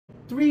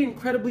3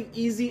 incredibly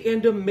easy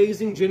and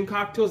amazing gin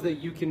cocktails that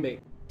you can make.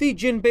 The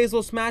Gin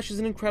Basil Smash is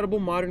an incredible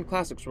modern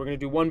classic. So we're going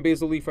to do 1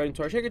 basil leaf right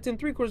into our shaker tin,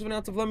 3/4 of an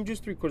ounce of lemon juice,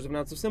 3/4 of an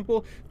ounce of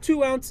simple,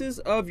 2 ounces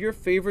of your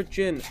favorite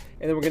gin.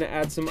 And then we're going to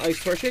add some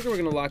ice to our shaker. We're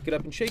going to lock it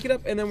up and shake it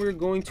up. And then we're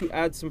going to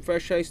add some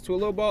fresh ice to a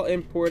low ball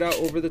and pour it out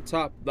over the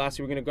top.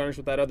 Lastly, we're going to garnish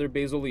with that other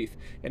basil leaf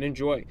and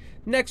enjoy.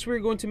 Next, we're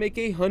going to make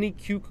a honey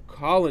cuke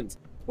Collins.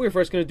 We're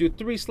first going to do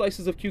 3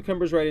 slices of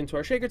cucumbers right into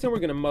our shaker tin. We're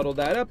going to muddle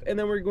that up, and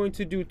then we're going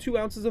to do 2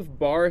 ounces of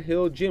Bar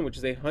Hill gin, which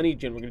is a honey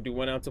gin. We're going to do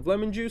 1 ounce of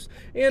lemon juice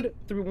and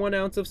 1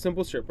 ounce of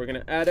simple syrup. We're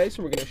going to add ice,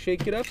 and we're going to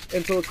shake it up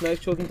until it's nice,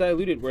 chilled, and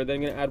diluted. We're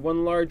then going to add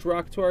 1 large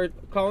rock to our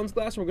Collins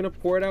glass, and we're going to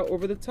pour it out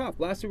over the top.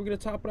 Lastly, we're going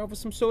to top it off with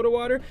some soda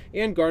water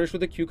and garnish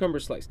with a cucumber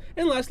slice.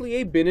 And lastly,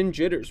 a bin and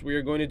jitters. We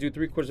are going to do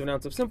 3/4 of an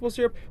ounce of simple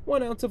syrup,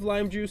 1 ounce of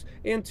lime juice,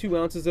 and 2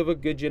 ounces of a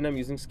good gin. I'm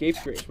using Scape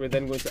Grace. We're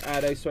then going to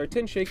add ice to our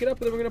tin, shake it up,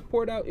 and then we're going to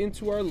pour it out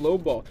into our low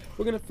ball.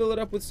 We're going to fill it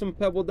up with some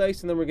pebbled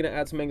ice, and then we're going to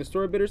add some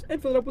Angostura bitters and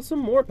fill it up with some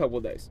more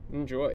pebbled ice. Enjoy.